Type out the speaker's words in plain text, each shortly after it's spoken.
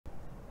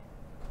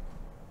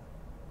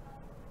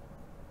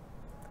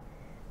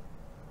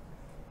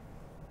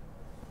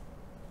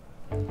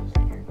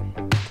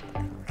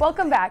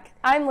Welcome back.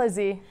 I'm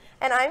Lizzie.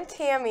 And I'm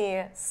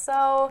Cammie.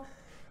 So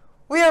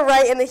we are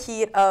right in the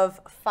heat of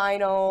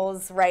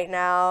finals right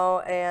now,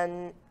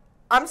 and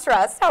I'm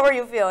stressed. How are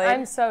you feeling?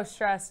 I'm so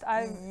stressed.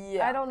 I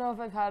don't know if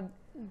I've had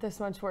this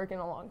much work in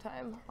a long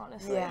time,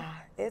 honestly. Yeah,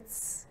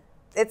 it's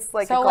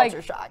like a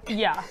culture shock.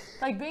 Yeah.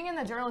 Like being in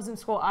the journalism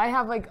school, I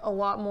have like a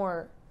lot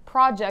more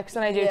projects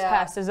than I do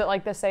tests. Is it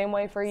like the same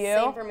way for you?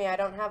 Same for me. I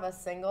don't have a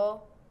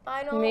single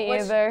final. Me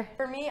either.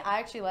 For me, I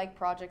actually like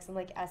projects and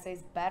like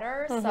essays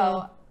better,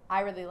 so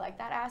I really like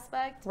that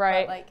aspect.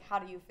 Right. But like, how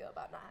do you feel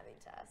about not having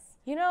tests?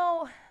 You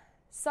know,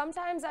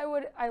 sometimes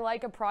I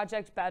like a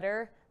project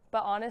better,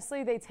 but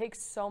honestly, they take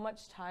so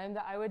much time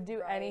that I would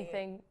do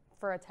anything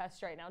for a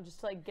test right now just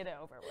to like get it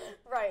over with.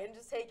 Right, and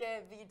just take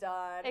it, be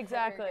done.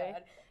 Exactly.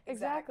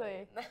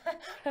 Exactly.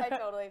 I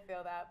totally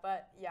feel that,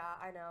 but yeah,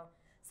 I know.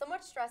 So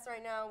much stress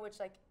right now,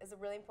 which like is a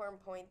really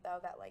important point though,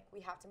 that like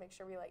we have to make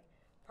sure we like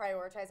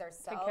prioritize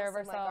ourselves, take care of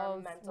and like our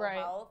mental right.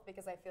 health,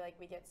 because I feel like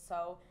we get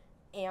so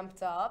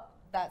amped up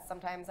that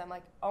sometimes I'm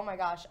like, oh my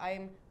gosh,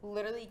 I'm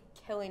literally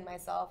killing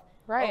myself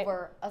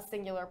over a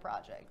singular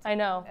project. I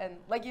know. And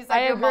like you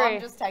said, your mom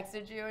just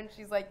texted you and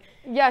she's like,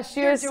 yeah,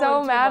 she was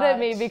so mad at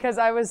me because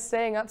I was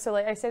staying up so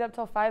late. I stayed up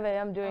till 5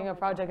 a.m. doing a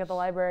project at the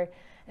library,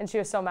 and she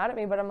was so mad at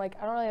me, but I'm like,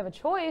 I don't really have a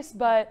choice,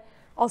 but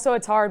also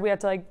it's hard. We have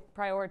to like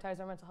prioritize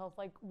our mental health.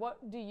 Like,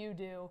 what do you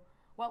do?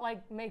 What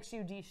like makes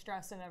you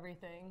de-stress and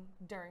everything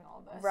during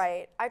all this?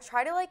 Right. I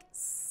try to like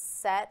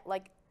set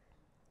like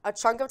a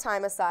chunk of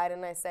time aside,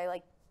 and I say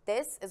like,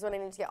 this is when I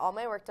need to get all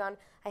my work done.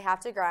 I have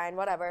to grind,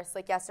 whatever. So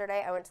like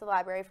yesterday, I went to the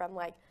library from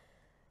like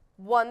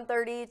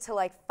 1:30 to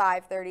like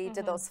 5:30,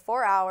 did those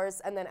 4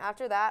 hours, and then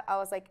after that, I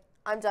was like,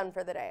 I'm done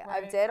for the day.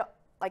 Right.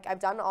 I've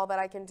done all that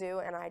I can do,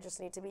 and I just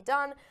need to be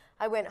done.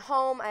 I went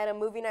home. I had a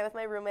movie night with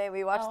my roommate.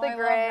 We watched The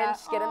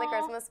Grinch, get in the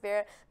Christmas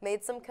spirit,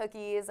 made some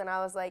cookies, and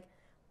I was like,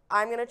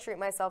 I'm gonna treat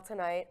myself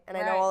tonight, and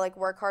I know I'll like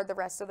work hard the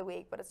rest of the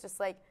week, but it's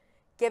just like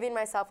giving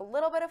myself a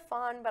little bit of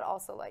fun, but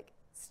also like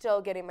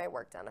still getting my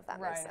work done, if that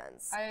makes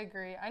sense. I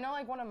agree. I know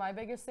like one of my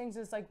biggest things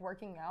is like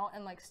working out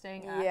and like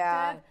staying active.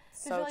 Yeah,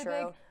 it's really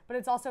big, but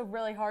it's also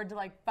really hard to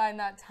like find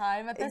that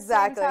time at the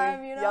same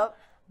time, you know? Yep.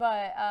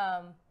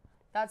 But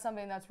that's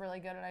something that's really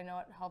good, and I know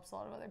it helps a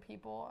lot of other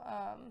people.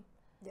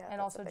 Yeah,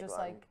 and also just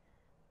like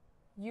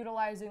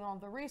utilizing all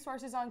the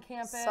resources on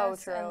campus. So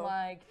true. And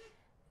like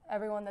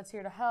everyone that's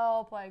here to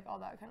help, like all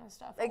that kind of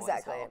stuff.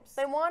 Exactly. Helps.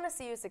 They want to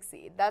see you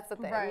succeed. That's the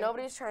thing. Right.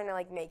 Nobody's trying to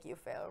like make you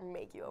fail or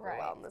make you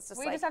overwhelmed. It's just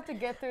we like just have to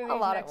get through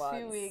these next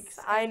few weeks.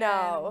 I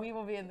know. We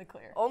will be in the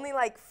clear. Only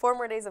like 4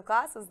 more days of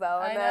classes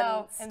though, and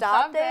know. then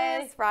stop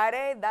days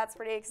Friday. That's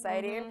pretty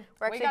exciting.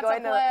 We're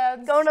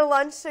actually going to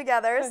lunch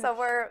together, so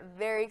we're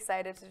very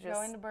excited to just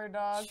going to Bird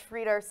Dog,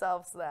 treat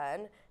ourselves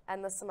then.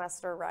 End the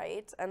semester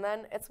right, and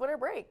then it's winter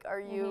break.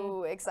 Are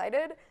you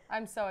excited?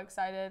 I'm so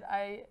excited.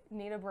 I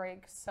need a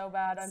break so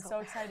bad. I'm so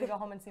excited to go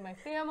home and see my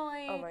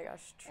family. Oh my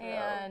gosh, true.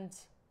 And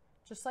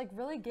just like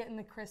really get in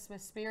the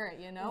Christmas spirit,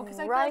 you know? Because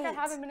I feel like I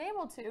haven't been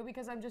able to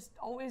because I'm just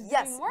always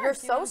doing work. You're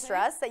so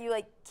stressed that you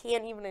like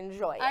can't even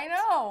enjoy it. I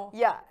know.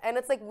 Yeah, and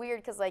it's like weird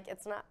because like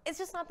it's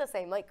just not the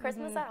same. Like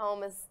Christmas at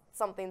home is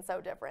something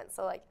so different.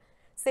 So like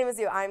same as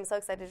you, I'm so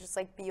excited to just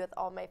like be with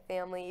all my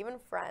family, even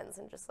friends,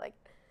 and just like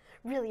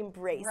really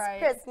embrace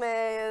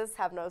Christmas,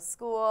 have no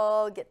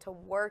school, get to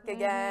work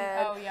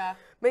again. Oh, yeah.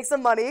 Make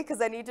some money,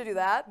 because I need to do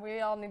that.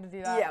 We all need to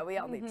do that. Yeah, we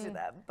all need to do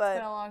that. But it's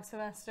been a long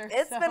semester.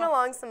 It's been a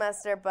long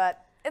semester,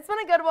 but it's been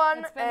a good one.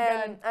 It's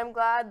been good. I'm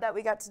glad that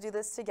we got to do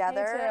this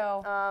together. Me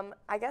too.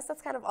 I guess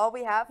that's kind of all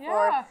we have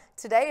for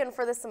today and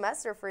for the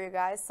semester for you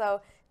guys.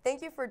 So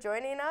thank you for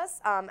joining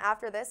us.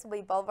 After this will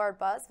be Boulevard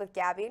Buzz with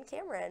Gabby and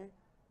Cameron.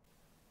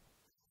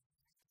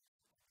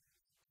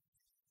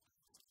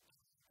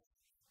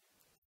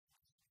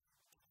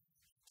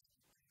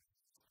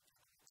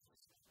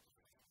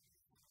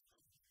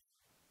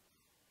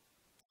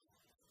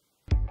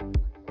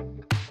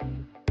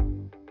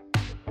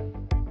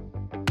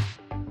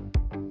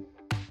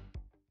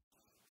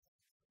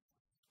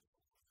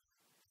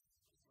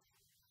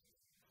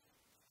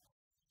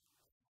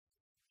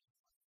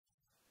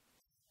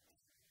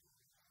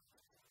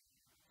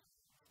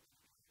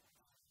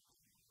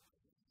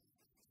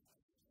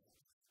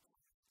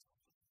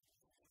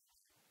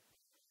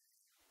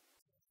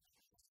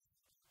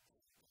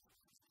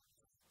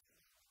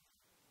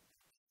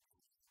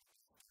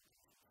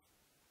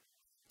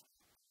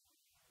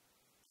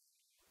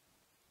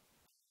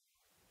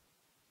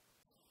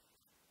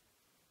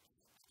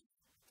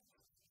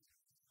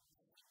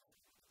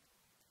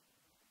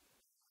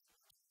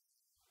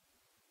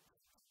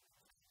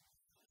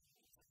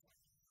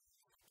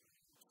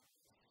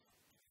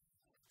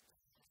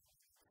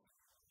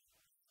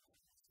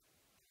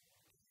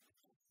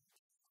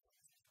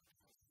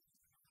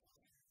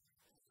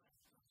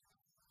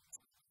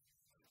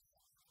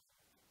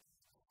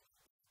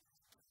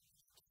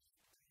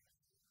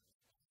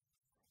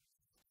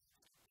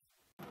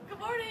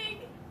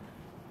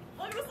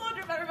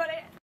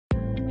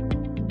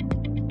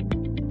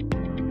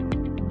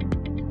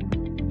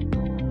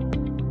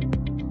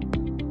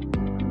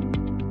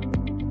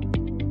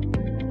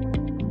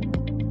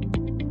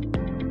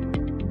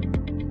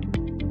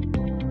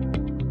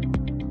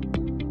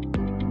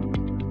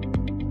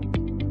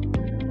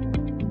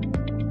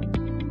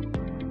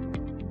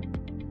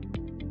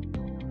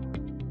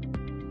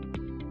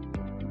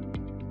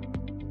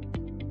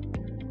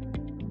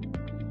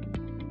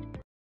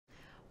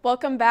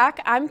 Welcome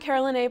back. I'm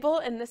Carolyn Abel,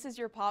 and this is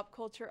your pop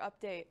culture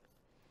update.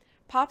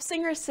 Pop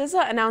singer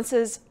SZA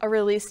announces a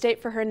release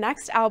date for her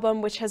next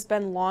album, which has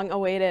been long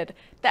awaited.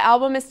 The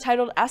album is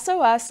titled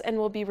SOS and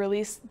will be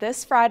released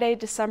this Friday,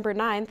 December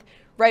 9th,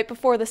 right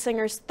before the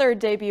singer's third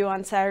debut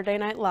on Saturday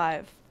Night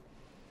Live.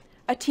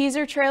 A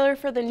teaser trailer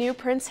for the new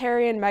Prince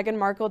Harry and Meghan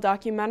Markle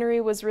documentary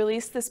was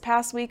released this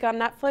past week on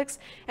Netflix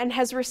and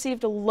has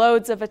received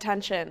loads of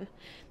attention.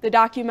 The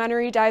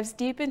documentary dives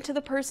deep into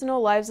the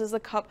personal lives of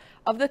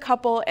the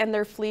couple and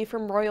their flee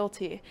from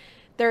royalty.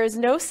 There is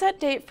no set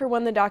date for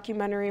when the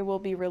documentary will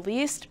be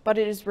released, but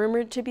it is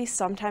rumored to be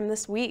sometime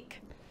this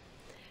week.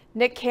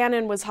 Nick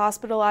Cannon was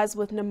hospitalized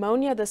with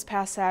pneumonia this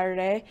past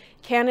Saturday.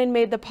 Cannon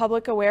made the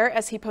public aware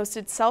as he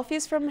posted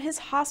selfies from his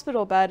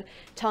hospital bed,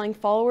 telling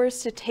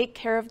followers to take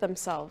care of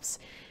themselves.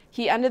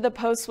 He ended the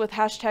post with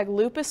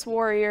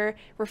 #LupusWarrior,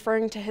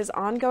 referring to his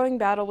ongoing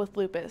battle with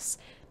lupus.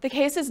 The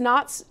case is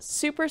not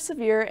super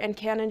severe, and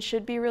Cannon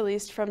should be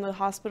released from the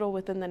hospital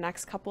within the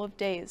next couple of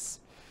days.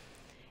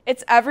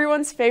 It's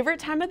everyone's favorite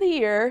time of the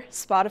year,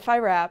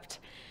 Spotify Wrapped.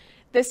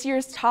 This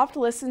year's top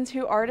listened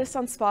to artists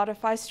on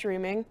Spotify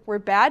streaming were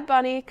Bad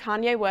Bunny,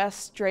 Kanye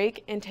West,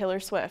 Drake, and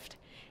Taylor Swift.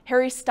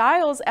 Harry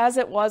Styles' As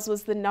It Was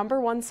the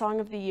 #1 song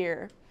of the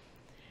year.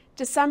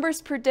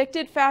 December's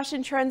predicted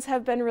fashion trends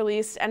have been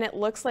released, and it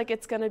looks like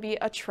it's going to be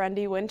a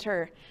trendy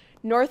winter.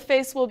 North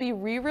Face will be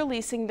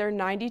re-releasing their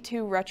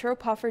 92 retro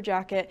puffer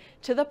jacket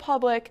to the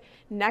public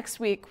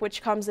next week,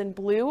 which comes in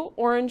blue,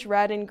 orange,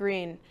 red, and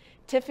green.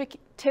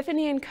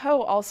 Tiffany &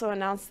 Co. also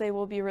announced they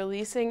will be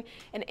releasing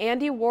an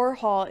Andy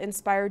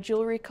Warhol-inspired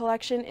jewelry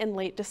collection in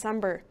late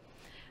December.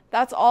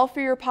 That's all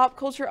for your pop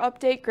culture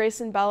update.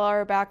 Grace and Bella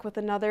are back with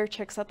another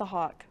Chicks at the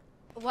Hawk.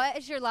 What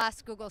is your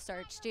last Google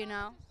search? Do you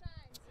know?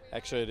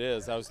 Actually, it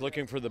is. I was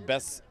looking for the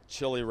best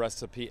chili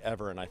recipe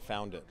ever, and I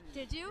found it.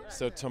 Did you?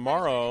 So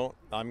tomorrow,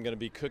 I'm going to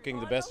be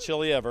cooking the best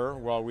chili ever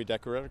while we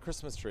decorate a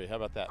Christmas tree. How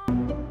about that?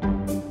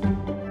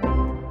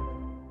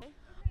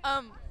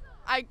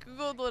 I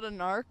Googled what a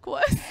narc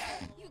was.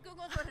 You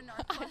Googled what a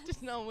narc was? I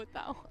didn't know what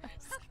that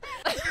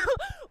was.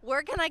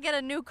 Where can I get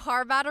a new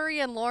car battery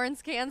in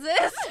Lawrence,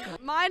 Kansas?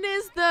 Mine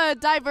is the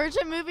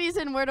Divergent movies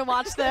and where to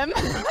watch them.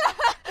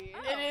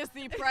 It is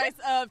the price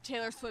of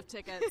Taylor Swift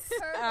tickets.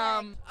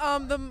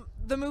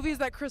 The movies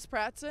that Chris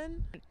Pratt's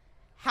in.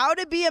 How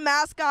to be a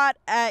mascot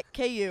at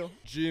KU.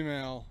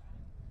 Gmail.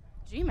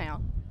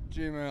 Gmail?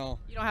 Gmail.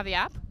 You don't have the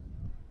app?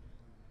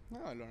 No,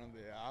 I don't have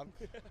the app.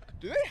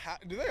 Do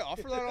they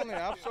offer that on the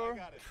App Store?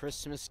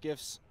 Christmas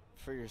gifts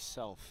for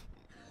yourself.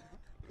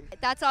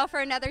 That's all for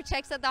another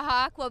Chicks at the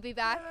Hawk. We'll be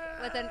back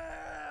with an...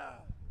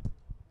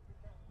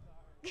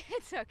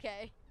 It's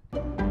okay.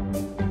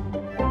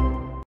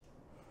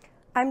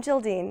 I'm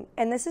Jill Dean,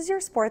 and this is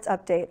your sports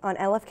update on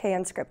LFK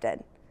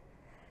Unscripted.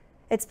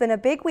 It's been a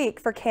big week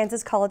for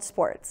Kansas college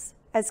sports,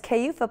 as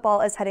KU football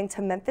is heading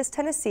to Memphis,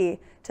 Tennessee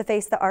to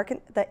face the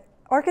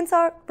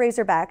Arkansas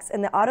Razorbacks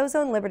in the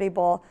AutoZone Liberty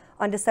Bowl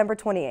on December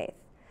 28th.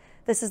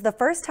 This is the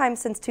first time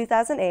since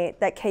 2008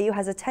 that KU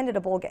has attended a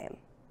bowl game.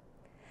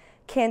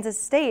 Kansas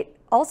State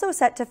also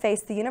set to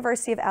face the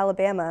University of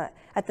Alabama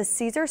at the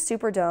Caesars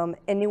Superdome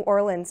in New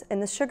Orleans in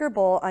the Sugar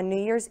Bowl on New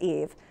Year's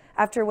Eve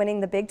after winning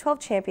the Big 12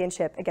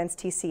 championship against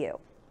TCU.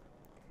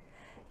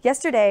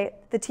 Yesterday,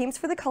 the teams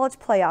for the college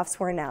playoffs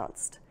were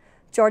announced.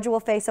 Georgia will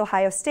face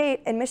Ohio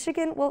State and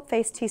Michigan will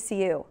face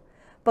TCU.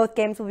 Both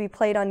games will be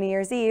played on New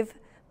Year's Eve.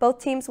 Both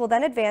teams will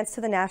then advance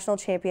to the national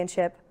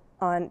championship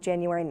on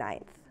January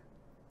 9th.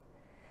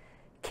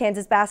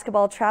 Kansas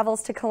basketball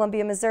travels to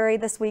Columbia, Missouri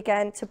this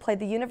weekend to play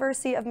the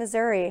University of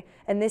Missouri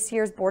in this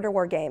year's Border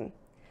War game.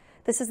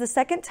 This is the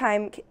second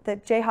time the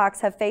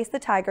Jayhawks have faced the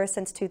Tigers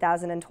since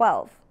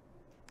 2012.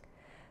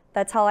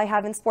 That's all I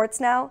have in sports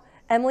now.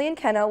 Emily and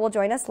Kenna will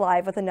join us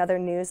live with another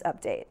news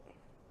update.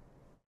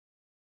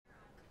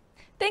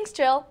 Thanks,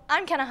 Jill.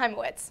 I'm Kenna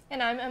Heimowitz.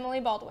 And I'm Emily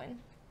Baldwin.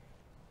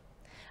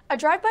 A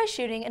drive-by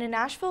shooting in a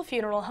Nashville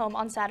funeral home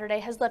on Saturday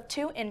has left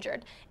 2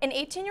 injured. An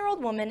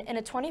 18-year-old woman and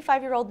a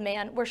 25-year-old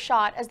man were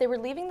shot as they were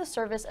leaving the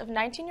service of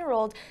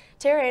 19-year-old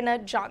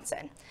Tarana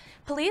Johnson.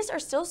 Police are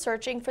still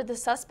searching for the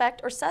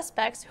suspect or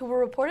suspects who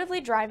were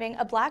reportedly driving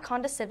a black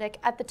Honda Civic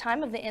at the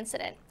time of the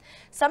incident.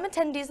 Some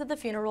attendees of the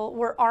funeral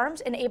were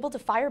armed and able to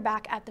fire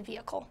back at the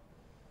vehicle.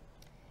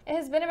 It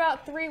has been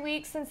about 3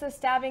 weeks since the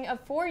stabbing of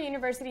 4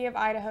 University of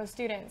Idaho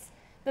students.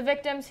 The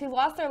victims who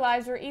lost their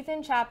lives were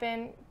Ethan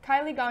Chapin,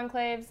 Kylie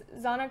Gonclaves,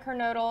 Zana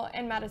Kernodle,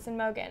 and Madison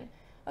Mogan.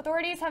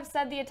 Authorities have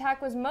said the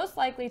attack was most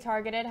likely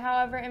targeted.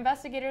 However,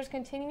 investigators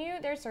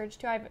continue their search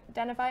to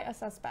identify a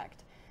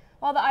suspect.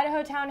 While the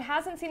Idaho town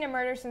hasn't seen a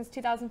murder since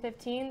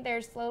 2015,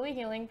 they're slowly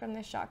healing from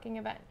this shocking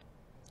event.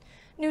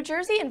 New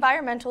Jersey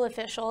environmental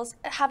officials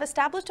have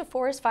established a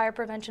forest fire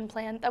prevention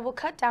plan that will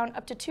cut down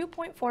up to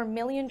 2.4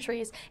 million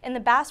trees in the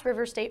Bass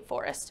River State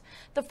Forest.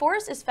 The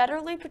forest is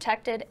federally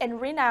protected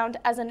and renowned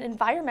as an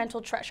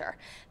environmental treasure,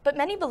 but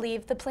many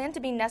believe the plan to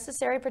be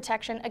necessary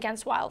protection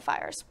against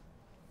wildfires.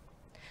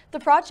 The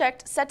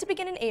project, set to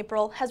begin in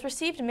April, has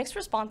received mixed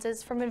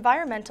responses from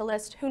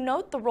environmentalists who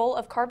note the role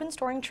of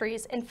carbon-storing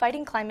trees in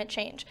fighting climate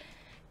change.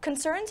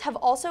 Concerns have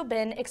also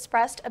been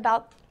expressed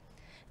about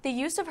the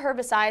use of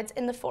herbicides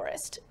in the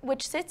forest,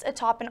 which sits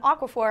atop an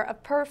aquifer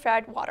of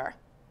purified water.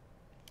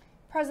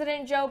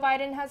 President Joe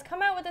Biden has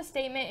come out with a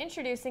statement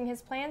introducing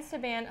his plans to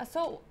ban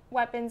assault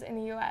weapons in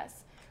the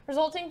U.S.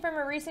 Resulting from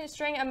a recent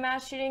string of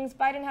mass shootings,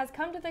 Biden has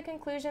come to the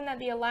conclusion that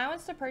the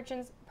allowance to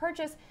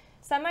purchase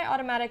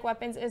semi-automatic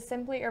weapons is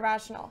simply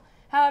irrational.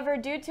 However,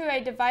 due to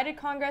a divided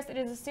Congress, it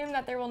is assumed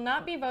that there will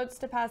not be votes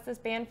to pass this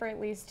ban for at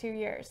least 2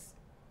 years.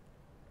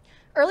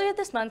 Earlier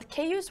this month,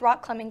 KU's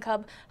Rock Climbing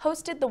Club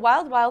hosted the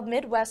Wild Wild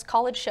Midwest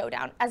College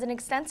Showdown as an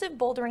extensive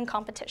bouldering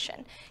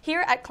competition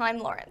here at Climb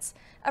Lawrence.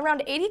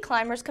 Around 80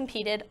 climbers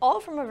competed,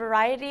 all from a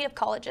variety of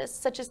colleges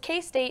such as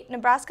K-State,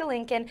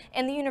 Nebraska-Lincoln,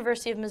 and the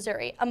University of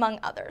Missouri, among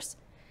others.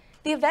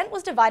 The event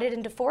was divided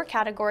into 4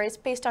 categories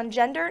based on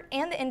gender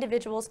and the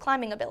individual's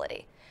climbing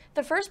ability.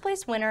 The first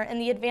place winner in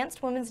the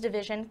Advanced Women's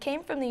Division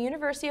came from the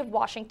University of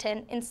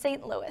Washington in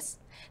St. Louis.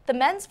 The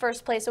men's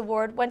first place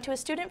award went to a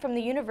student from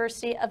the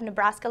University of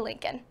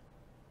Nebraska-Lincoln.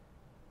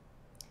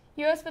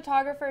 U.S.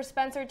 photographer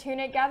Spencer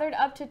Tunick gathered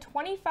up to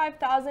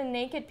 25,000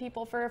 naked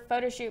people for a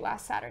photo shoot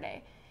last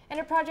Saturday. In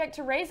a project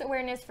to raise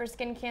awareness for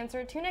skin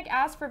cancer, Tunick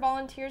asked for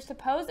volunteers to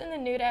pose in the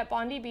nude at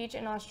Bondi Beach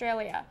in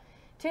Australia.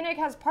 Tunick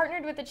has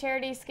partnered with the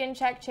charity Skin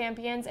Check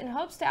Champions and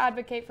hopes to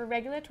advocate for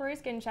regulatory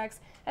skin checks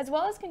as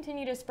well as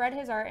continue to spread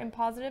his art in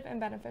positive and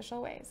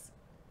beneficial ways.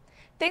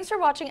 Thanks for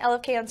watching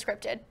LFK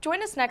Unscripted.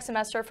 Join us next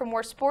semester for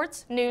more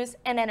sports, news,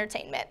 and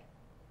entertainment.